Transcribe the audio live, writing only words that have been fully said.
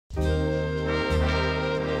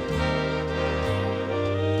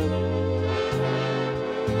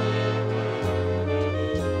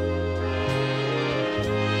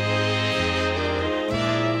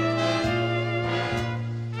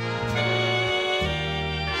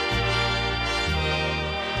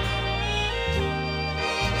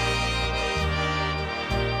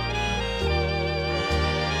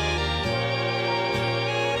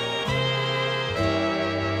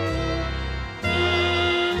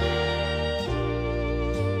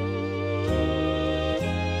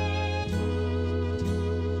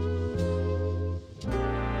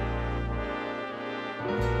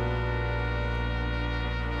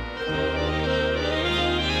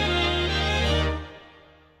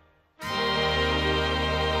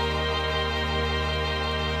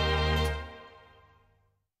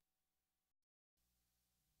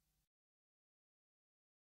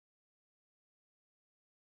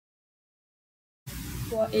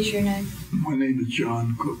What is your name? My name is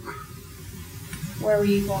John Cook. Where were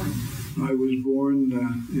you born? I was born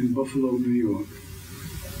in Buffalo, New York.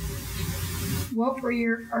 What were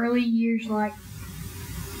your early years like?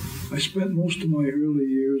 I spent most of my early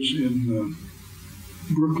years in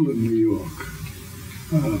Brooklyn, New York.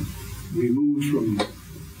 We moved from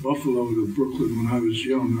Buffalo to Brooklyn when I was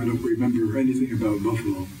young. I don't remember anything about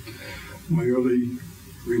Buffalo. My early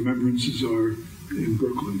remembrances are in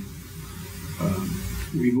Brooklyn.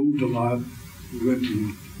 We moved a lot. We went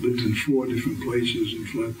and lived in 4 different places in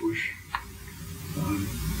Flatbush.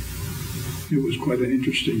 It was quite an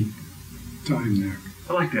interesting time there.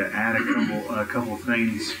 I'd like to add a couple of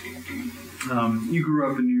things. You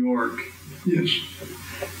grew up in New York. Yes.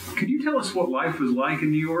 Could you tell us what life was like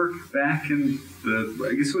in New York back in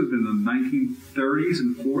I guess it would have been the 1930s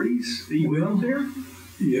and 40s that you lived there?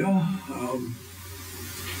 Yeah.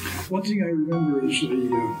 One thing I remember is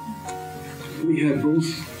we had both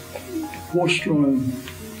horse-drawn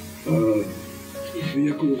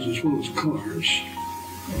vehicles as well as cars.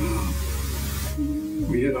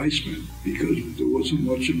 We had icemen because there wasn't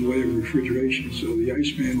much in the way of refrigeration, so the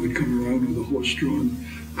iceman would come around with a horse-drawn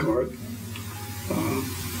cart.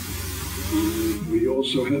 We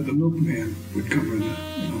also had the milkman would come in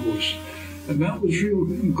a horse. And that was real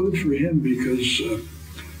good for him because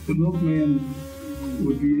the milkman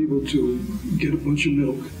would be able to get a bunch of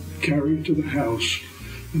milk, carry it to the house,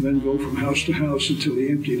 and then go from house to house until he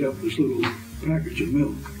emptied up his little package of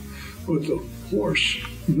milk. But the horse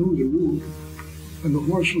knew the route, and the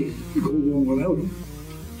horse would go along without him,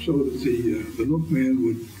 so that the milkman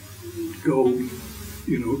would go,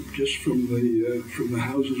 just from the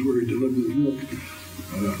houses where he delivered the milk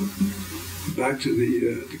back to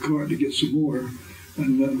the cart to get some more,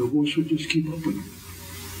 and then the horse would just keep up with him.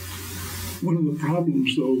 One of the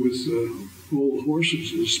problems, though, with all the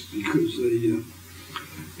horses is because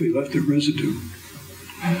they left a residue.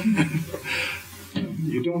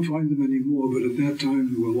 You don't find them anymore, but at that time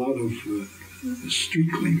there were a lot of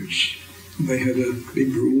street cleaners. They had a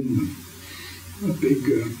big broom, a big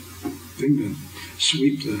thing to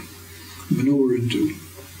sweep the manure into.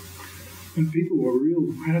 And people were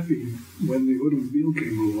real happy when the automobile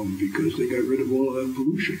came along because they got rid of all of that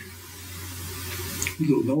pollution.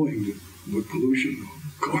 Little knowing that what pollution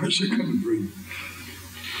cars are going to bring.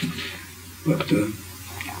 But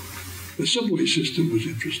the subway system was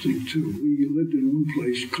interesting too. We lived in one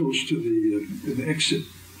place close to an exit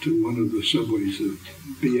to one of the subways, the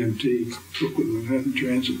BMT, Brooklyn Manhattan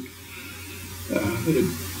Transit. It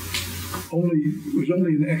was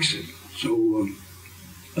only an exit, so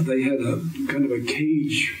they had a kind of a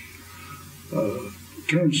cage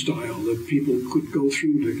turnstile that people could go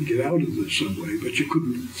through to get out of the subway, but you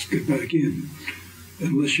couldn't get back in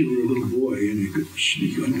unless you were a little boy and you could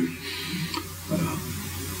sneak under.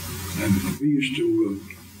 And we used to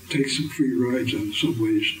take some free rides on the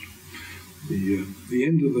subways. The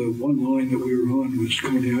end of the one line that we were on was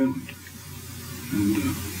Coney Island, and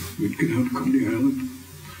we'd get out to Coney Island.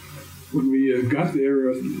 When we got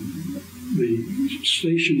there, the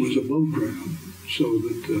station was above ground, so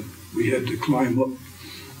that we had to climb up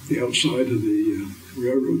the outside of the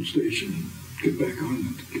railroad station and get back on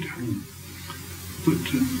it to get home. But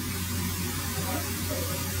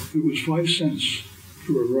it was 5 cents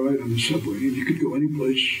for a ride on the subway, and you could go any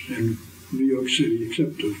place in New York City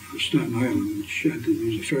except to Staten Island, which you had to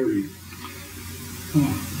use a ferry.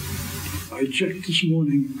 I checked this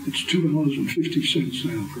morning, it's $2.50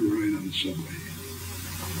 now for a ride on the subway.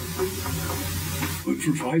 But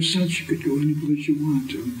for 5 cents, you could go any place you wanted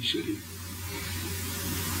to in the city.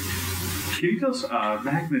 Can you tell us,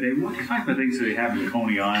 back in the day, what type of things did they have in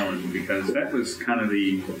Coney Island? Because that was kind of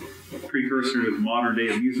the precursor to the modern-day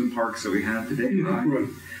amusement parks that we have today, right? Right.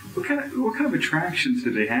 What kind of attractions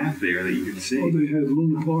did they have there that you could see? Well, they had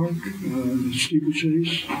Luna Park, the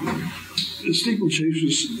steeplechase. The steeplechase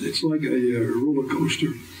it's like a roller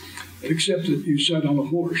coaster, except that you sat on a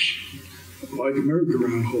horse, like a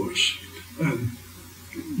merry-go-round horse. And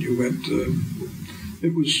you went,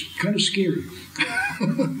 it was kind of scary.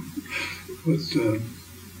 But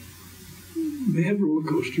they had roller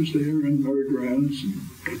coasters there and merry-go-rounds and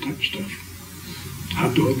that type of stuff.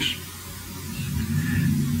 Hot dogs.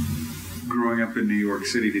 Growing up in New York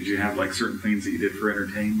City, did you have like certain things that you did for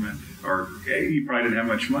entertainment? Or you probably didn't have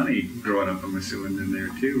much money growing up, I'm assuming, in there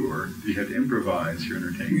too, or you had to improvise your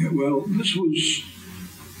entertainment? Yeah, well, this was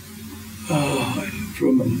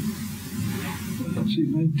from, let's see,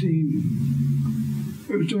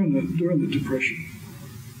 it was during the Depression.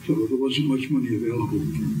 So So there wasn't much money available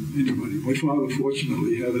for anybody. My father,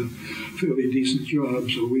 fortunately, had a fairly decent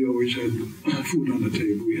job, so we always had food on the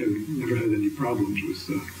table. We never had any problems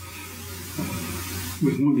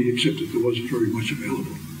with money, except that there wasn't very much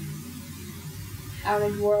available. How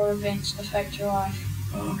did world events affect your life?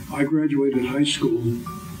 I graduated high school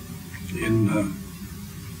in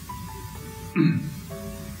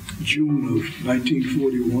June of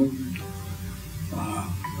 1941.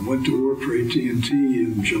 I went to work for AT&T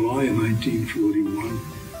in July of 1941.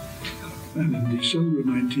 And in December of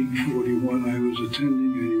 1941, I was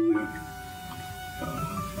attending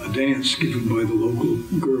a dance given by the local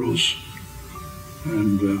girls.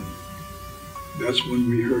 And that's when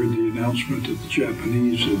we heard the announcement that the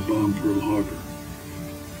Japanese had bombed Pearl Harbor.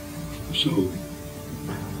 So,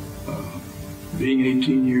 being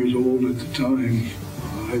 18 years old at the time,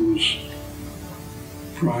 I was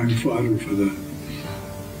prime fodder for the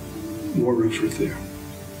war effort there.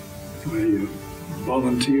 I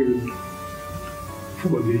volunteered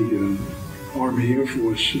for the Army Air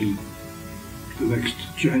Force in the next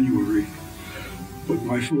January, but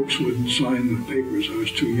my folks wouldn't sign the papers. I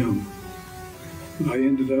was too young. But I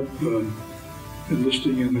ended up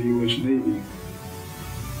enlisting in the U.S. Navy.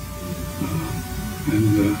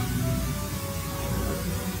 And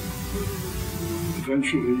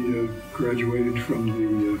eventually graduated from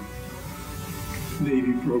the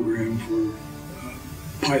Navy program for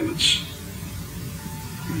pilots.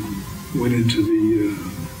 And went into the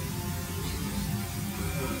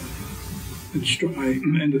I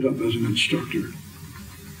ended up as an instructor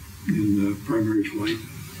in primary flight.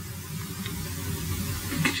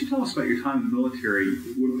 Could you tell us about your time in the military?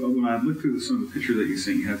 When I looked through some of the pictures that you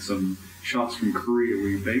sent, you had some shots from Korea. Were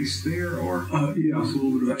you based there, or yeah, tell us a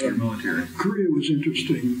little bit about your military? Korea was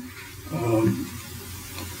interesting.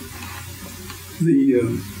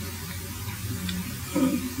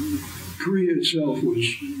 Korea itself was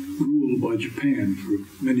ruled by Japan for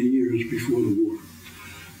many years before the war.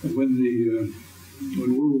 And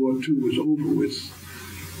when World War II was over with,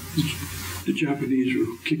 the Japanese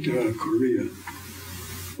were kicked out of Korea.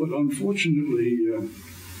 But unfortunately,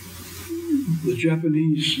 the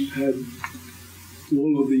Japanese had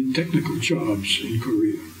all of the technical jobs in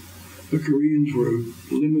Korea. The Koreans were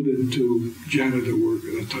limited to janitor work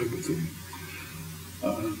and that type of thing.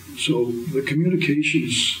 So the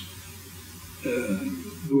communications,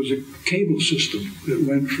 there was a cable system that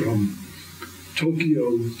went from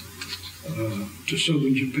Tokyo to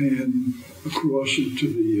southern Japan, across into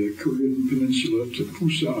the Korean peninsula to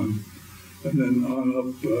Busan, and then on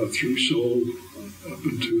up through Seoul, up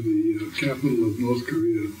into the capital of North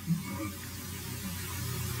Korea,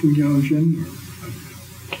 Pyongyang,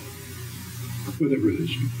 or whatever it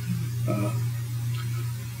is.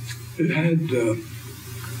 It had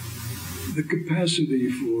the capacity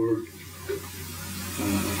for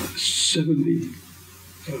 70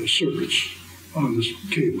 circuits on this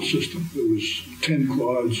cable system. There was 10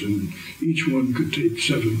 quads, and each one could take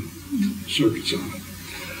 7 circuits on it.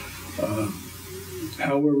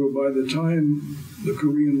 However, by the time the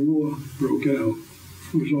Korean War broke out,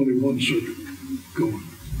 there was only 1 circuit going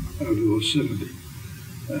out of those 70.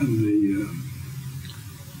 And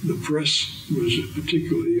the press was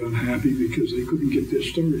particularly unhappy because they couldn't get their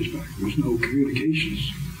stories back. There was no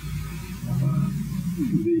communications.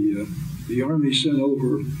 The Army sent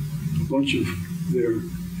over a bunch of their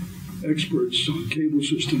experts on cable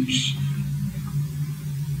systems,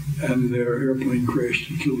 and their airplane crashed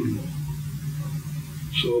and killed them all.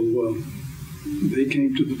 So they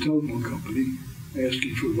came to the telephone company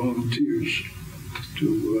asking for volunteers to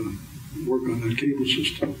work on that cable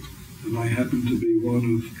system. And I happened to be one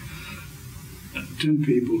of 10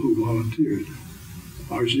 people who volunteered.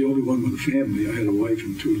 I was the only one with a family. I had a wife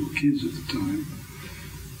and 2 little kids at the time.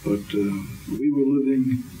 But we were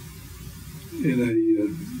living in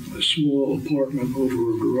a small apartment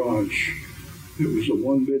over a garage. It was a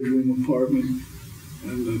 1-bedroom apartment,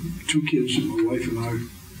 and the 2 kids and my wife and I,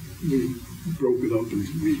 we broke it up and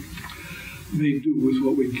we made do with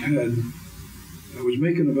what we had. I was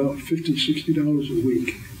making about $50, $60 a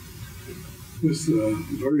week, with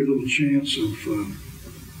very little chance of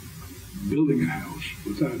building a house.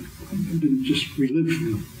 With that, I didn't just relive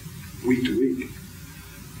from week to week.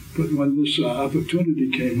 But when this opportunity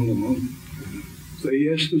came along, they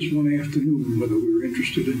asked us one afternoon whether we were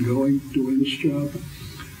interested in doing this job.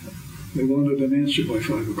 They wanted an answer by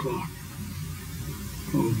 5 o'clock.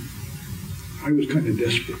 Well, I was kind of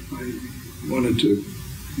desperate. I wanted to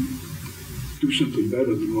do something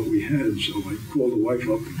better than what we had, so I called the wife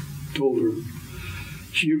up and told her.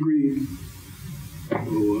 She agreed.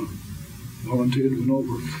 So volunteered, went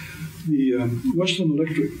over. The Western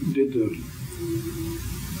Electric did the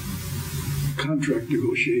contract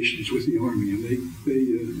negotiations with the Army, and they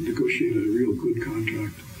negotiated a real good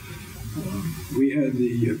contract. We had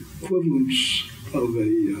the equivalence of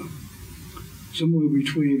a somewhere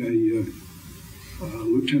between a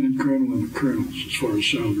lieutenant colonel and a colonel as far as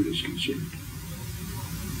salary is concerned.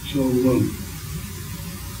 So,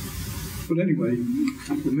 but anyway,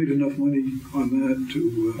 we made enough money on that to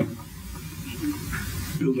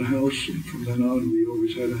build a house, and from then on we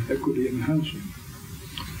always had an equity in the house.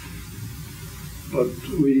 But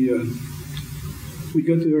we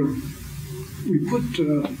got there. We put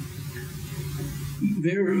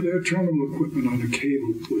their terminal equipment on a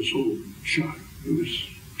cable was all shot. It was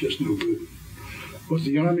just no good. But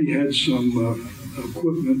the Army had some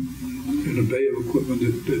equipment in a bay of equipment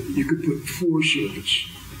that you could put 4 circuits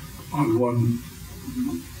on one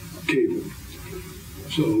cable.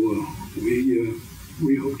 So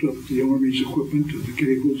we hooked up the Army's equipment to the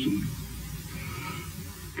cables and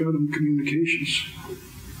got them communications.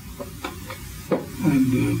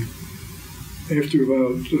 And after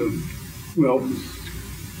about,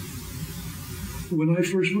 when I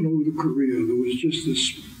first went over to Korea, there was just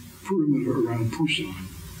this perimeter around Busan.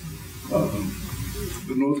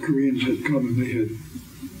 The North Koreans had come and they had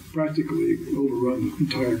practically overrun the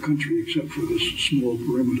entire country except for this small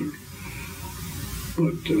perimeter.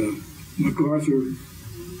 But MacArthur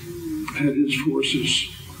had his forces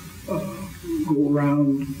go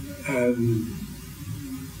around and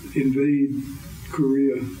invade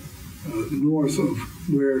Korea north of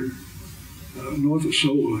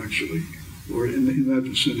Seoul, actually, or in that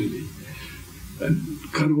vicinity, and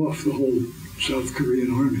cut off the whole South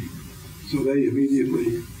Korean army. So they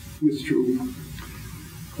immediately withdrew,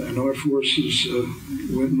 and our forces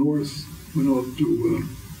went north, went off to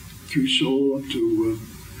through Seoul up to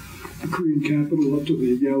the Korean capital, up to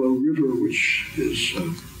the Yellow River, which is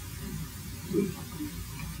the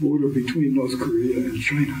border between North Korea and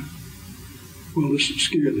China. Well, this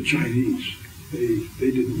scared the Chinese. They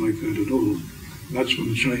didn't like that at all. That's when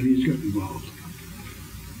the Chinese got involved.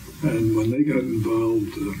 And when they got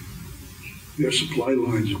involved, their supply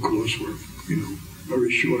lines, of course, were,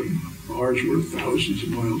 very short. Ours were thousands of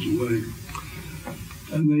miles away.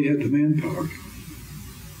 And they had the manpower.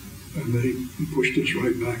 And they pushed us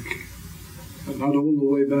right back. And not all the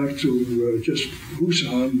way back to just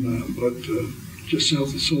Busan, but just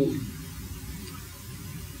south of Seoul.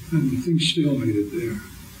 And things still made it there.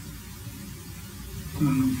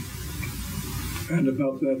 And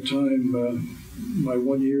about that time, my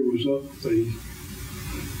 1 year was up. They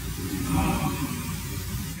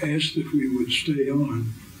asked if we would stay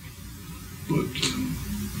on, but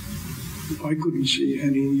I couldn't see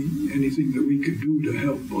anything that we could do to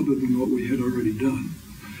help other than what we had already done.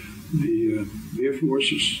 The Air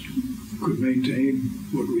Forces could maintain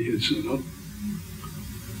what we had set up.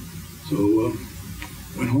 So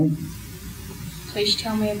went home. Please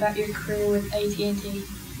tell me about your career with AT&T.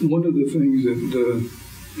 One of the things that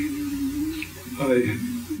I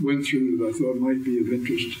went through that I thought might be of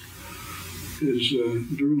interest is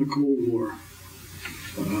during the Cold War,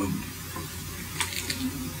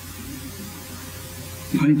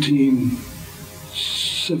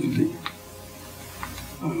 1970,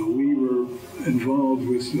 we were involved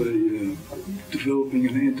with developing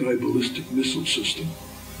an anti-ballistic missile system.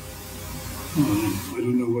 I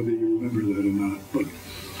don't know whether you remember that or not, but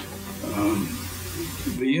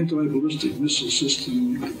the anti-ballistic missile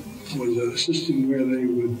system was a system where they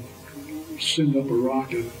would send up a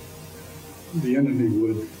rocket, the enemy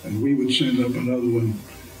would, and we would send up another one,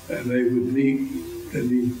 and they would meet in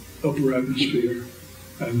the upper atmosphere,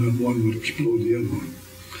 and then one would explode the other one.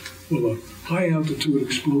 Well, a high-altitude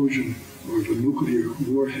explosion or a nuclear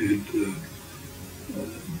warhead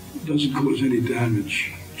doesn't cause any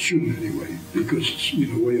damage. Shouldn't anyway, because it's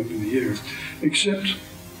way up in the air, except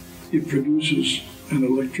it produces an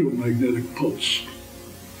electromagnetic pulse,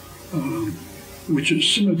 which is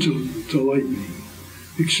similar to lightning,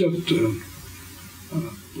 except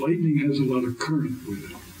lightning has a lot of current with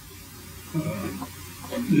it.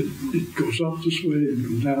 It goes up this way and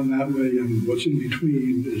comes down that way, and what's in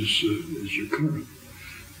between is your current.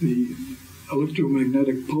 The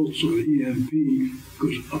electromagnetic pulse, or the EMP,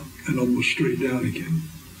 goes up and almost straight down again.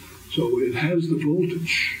 So it has the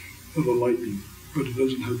voltage of a lightning, but it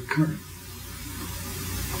doesn't have the current.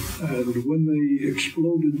 And when they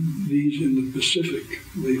exploded these in the Pacific,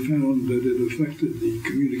 they found that it affected the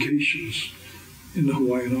communications in the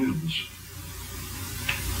Hawaiian Islands.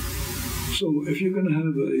 So if you're going to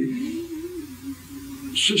have a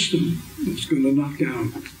system that's going to knock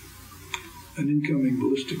out an incoming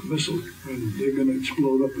ballistic missile and they're going to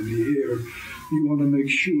explode up in the air, you want to make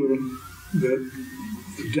sure that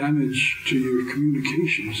the damage to your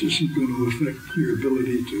communications isn't going to affect your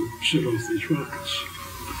ability to set off these rockets.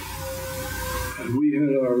 And we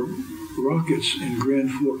had our rockets in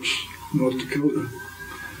Grand Forks, North Dakota,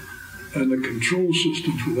 and the control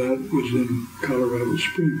system for that was in Colorado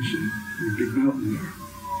Springs, in the big mountain there.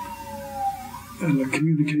 And the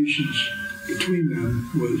communications between them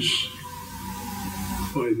was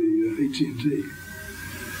by the AT&T.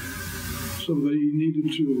 So they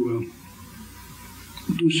needed to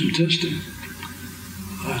do some testing.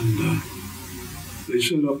 And they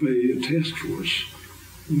set up a task force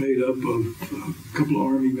made up of a couple of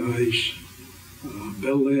Army guys,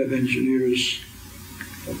 Bell Lab engineers,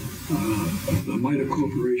 the MITA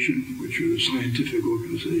Corporation, which was a scientific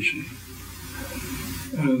organization,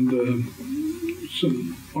 and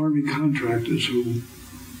some Army contractors who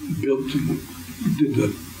built and did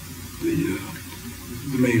the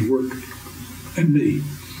main work, and me.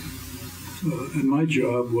 And my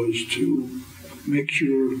job was to make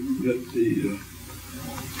sure that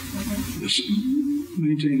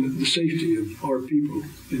maintain the safety of our people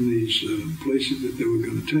in these places that they were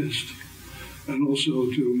going to test, and also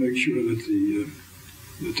to make sure that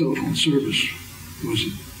the telephone service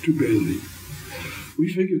wasn't too badly. We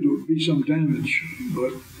figured there would be some damage,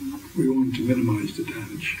 but we wanted to minimize the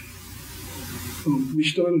damage. We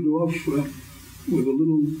started off with a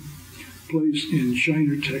little place in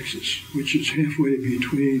Shiner, Texas, which is halfway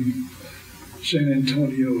between San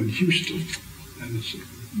Antonio and Houston, and it's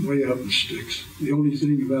way out in the sticks. The only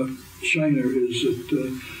thing about Shiner is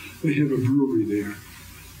that they have a brewery there,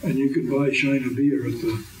 and you can buy Shiner beer at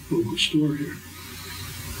the local store here.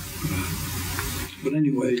 But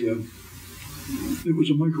anyway, it was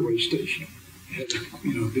a microwave station. It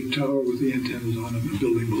had a big tower with the antennas on it and a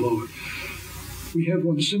building below it. We have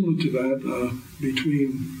one similar to that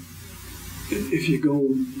between, if you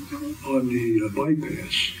go on the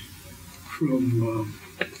bypass from,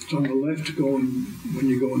 it's on the left when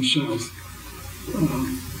you're going south,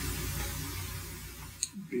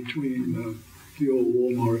 between the old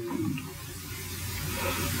Walmart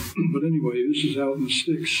but anyway, this is out in the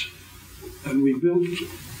sticks, and we built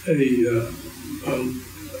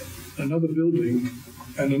another building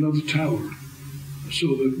and another tower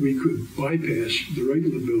so that we could bypass the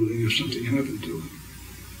regular building if something happened to it.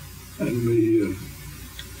 And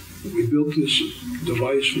we built this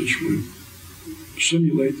device which would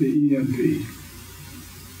simulate the EMP,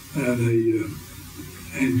 and an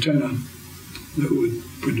antenna that would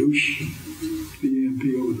produce the EMP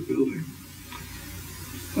over the building.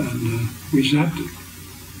 And we zapped it.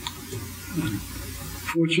 And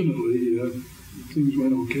fortunately, things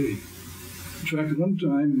went okay. In fact, one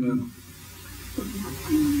time,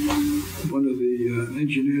 one of the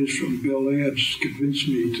engineers from Bell Labs convinced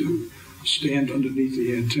me to stand underneath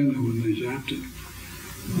the antenna when they zapped it.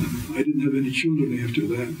 I didn't have any children after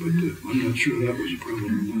that, but I'm not sure that was a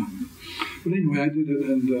problem or not. But anyway, I did it,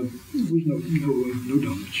 and there was no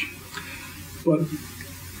damage. But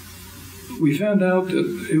we found out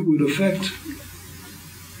that it would affect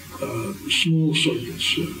small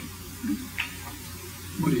circuits.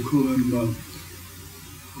 What do you call them?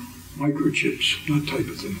 Microchips, that type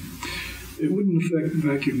of thing. It wouldn't affect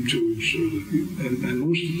vacuum tubes, and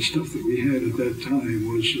most of the stuff that we had at that time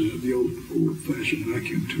was the old-fashioned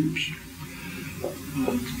vacuum tubes.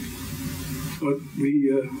 But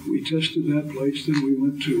we tested that place, then we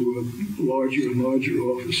went to larger and larger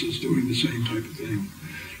offices doing the same type of thing.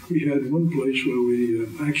 We had one place where we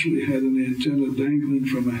actually had an antenna dangling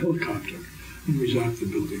from a helicopter, and we zapped the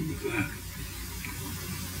building with that.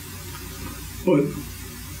 But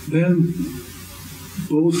then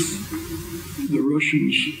both the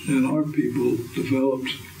Russians and our people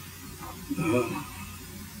developed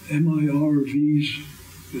MIRVs.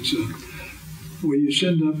 It's where you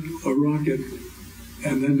send up a rocket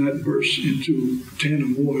and then that bursts into 10 or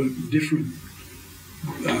more different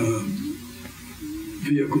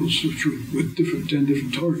vehicles with 10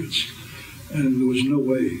 different targets. And there was no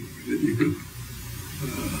way that you could,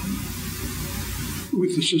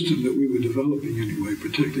 with the system that we were developing anyway,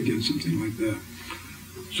 protect against something like that.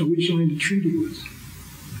 So we signed a treaty with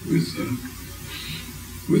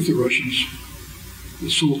the Russians, the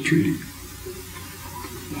SALT Treaty,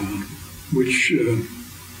 which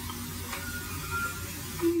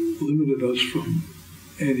limited us from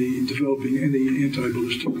developing any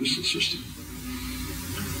anti-ballistic missile system.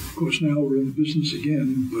 Of course, now we're in business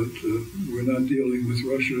again, but we're not dealing with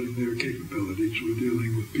Russia and their capabilities. We're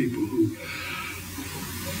dealing with people who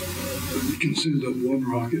can send up one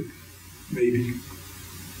rocket, maybe.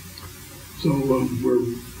 So we're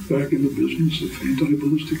back in the business of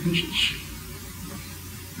anti-ballistic missiles.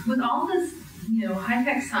 With all this,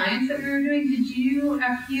 high-tech science that we were doing, did you,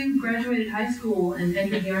 after you graduated high school and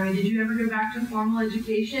entered the Army, did you ever go back to formal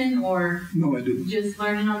education, or No, I didn't. Just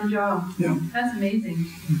learning on the job? Yeah. That's amazing.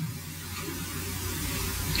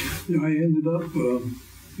 Yeah, I ended up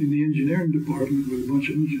in the engineering department with a bunch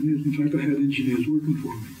of engineers. In fact, I had engineers working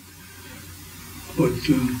for me. But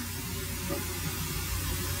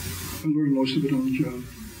I learned most of it on the job.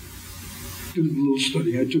 Did a little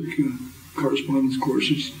study. I took correspondence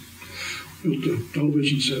courses. Built a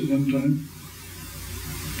television set one time.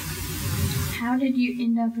 How did you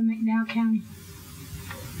end up in McDowell County?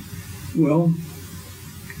 Well,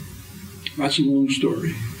 that's a long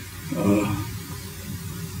story.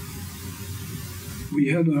 We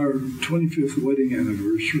had our 25th wedding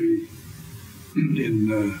anniversary in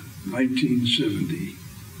 1970,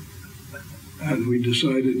 and we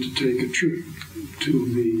decided to take a trip to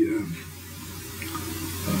the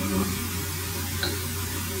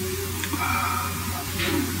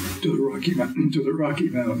Rocky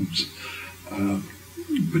Mountains,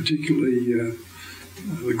 particularly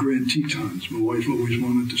the Grand Tetons. My wife always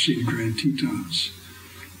wanted to see the Grand Tetons.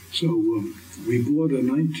 So we bought a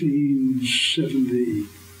 1970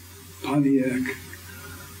 Pontiac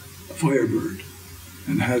Firebird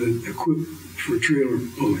and had it equipped for trailer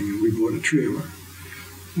pulling, and we bought a trailer.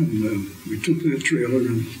 And we took that trailer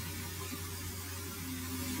and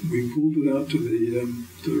we pulled it out to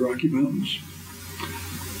the Rocky Mountains.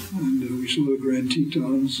 And we saw the Grand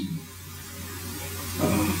Tetons.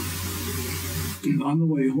 And on the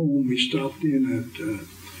way home, we stopped in at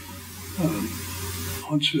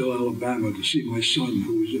Huntsville, Alabama, to see my son,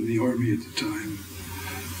 who was in the Army at the time.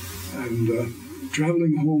 And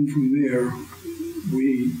traveling home from there,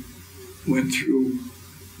 we went through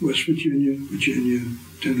West Virginia,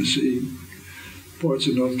 Tennessee, parts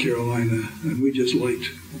of North Carolina, and we just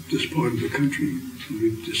liked this part of the country.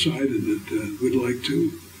 We decided that we'd like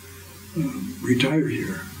to retire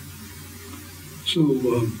here. So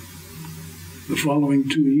the following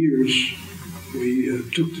 2 years, we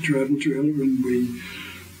took the travel trailer and we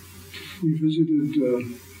visited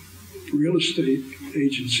real estate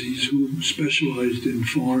agencies who specialized in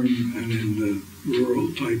farm and in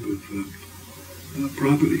rural type of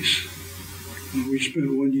properties. And we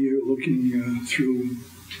spent 1 year looking through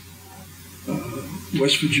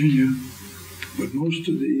West Virginia, but most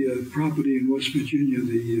of the property in West Virginia,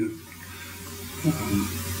 the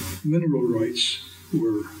mineral rights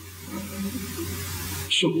were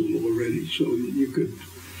sold already. So you could,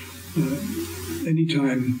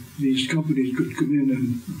 anytime these companies could come in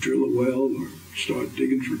and drill a well or start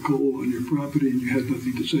digging for coal on your property, and you had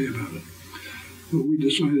nothing to say about it. But we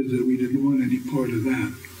decided that we didn't want any part of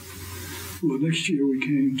that. Well, next year we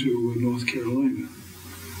came to North Carolina,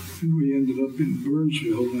 and we ended up in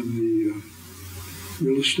Burnsville, and the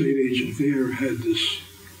real estate agent there had this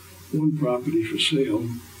one property for sale.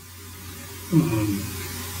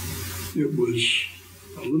 It was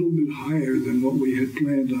a little bit higher than what we had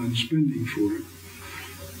planned on spending for it,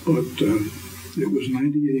 but it was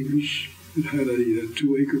 90 acres. It had a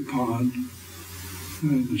 2-acre pond,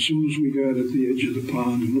 and as soon as we got at the edge of the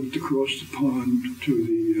pond and looked across the pond to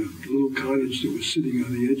the little cottage that was sitting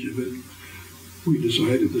on the edge of it, we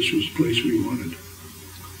decided this was the place we wanted.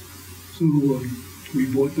 So we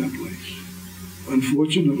bought that place.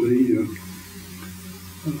 Unfortunately,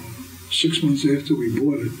 6 months after we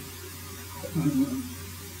bought it,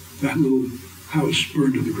 that little house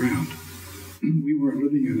burned to the ground. We weren't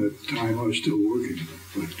living in it at the time. I was still working,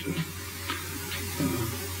 but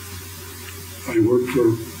I worked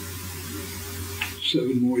for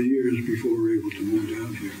 7 more years before we were able to move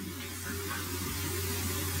down here.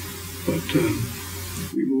 But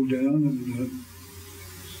we moved down and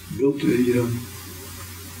built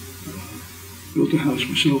a house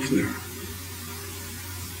myself there.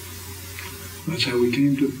 That's how we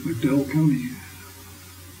came to McDowell County.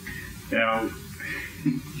 Now,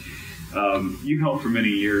 you helped for many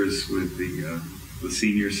years with the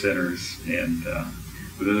senior centers and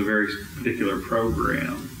within a very particular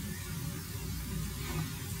program.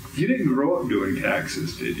 You didn't grow up doing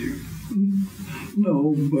taxes, did you?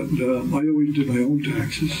 No, but I always did my own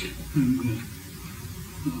taxes, and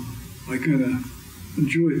I kind of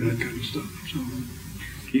enjoy that kind of stuff. So,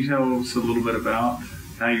 can you tell us a little bit about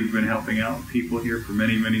how you've been helping out people here for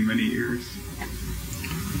many, many, many years?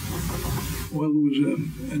 Well, there was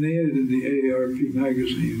an ad in the AARP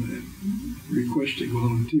magazine requesting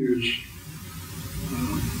volunteers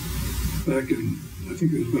back in, I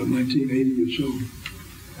think it was about 1980 or so.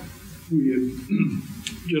 We had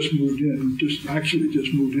just moved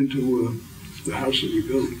into the house that we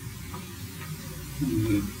built.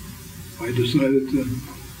 And I decided to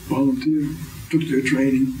volunteer, took their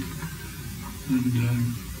training, and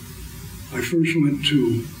I first went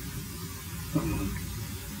to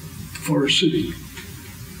Forest City.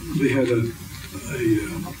 They had a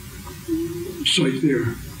site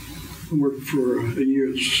there. I worked for a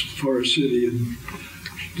year at Forest City and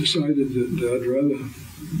decided that I'd rather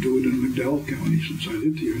do it in McDowell County since I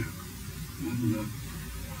lived here. And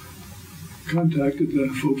contacted the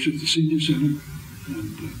folks at the senior center,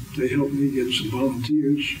 and they helped me get some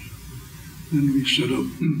volunteers, and we set up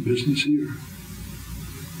business here.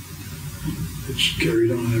 It's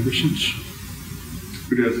carried on ever since.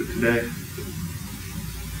 Who does it today?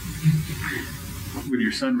 When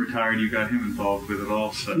your son retired, you got him involved with it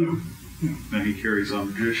also. Yeah. Now he carries on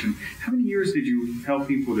the tradition. How many years did you help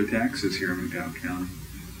people to taxes here in McDowell County?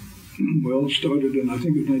 Well, it started in, I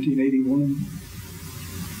think it was 1981.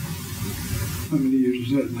 How many years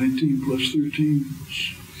is that? 19 plus 13?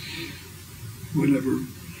 Whatever.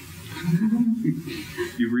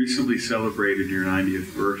 You recently celebrated your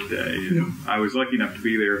 90th birthday. Yeah. I was lucky enough to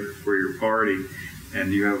be there for your party,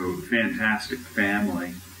 and you have a fantastic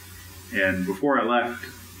family. And before I left,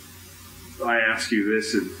 I asked you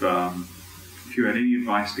this, if you had any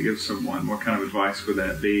advice to give someone, what kind of advice would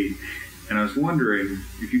that be? And I was wondering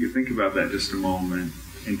if you could think about that just a moment,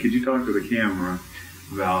 and could you talk to the camera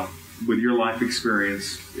about, with your life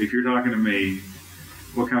experience, if you're talking to me,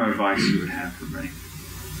 what kind of advice you would have for me?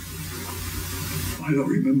 I don't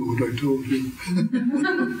remember what I told you.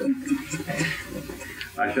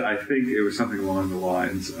 I think it was something along the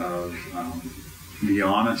lines of be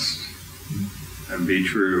honest and be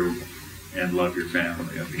true and love your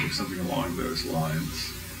family. I think it was something along those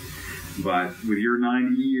lines. But with your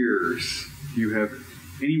 90 years, do you have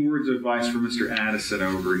any words of advice for Mr. Addison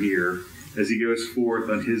over here as he goes forth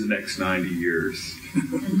on his next 90 years?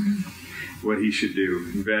 What he should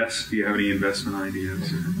do? Invest? Do you have any investment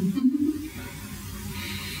ideas?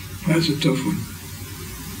 That's a tough one.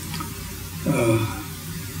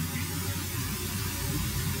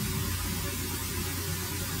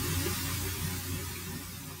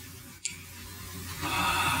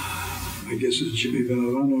 I guess as Jimmy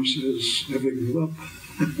Valvano says, never give up.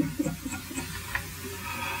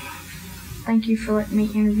 Thank you for letting me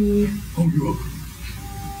interview you. Oh, you're welcome.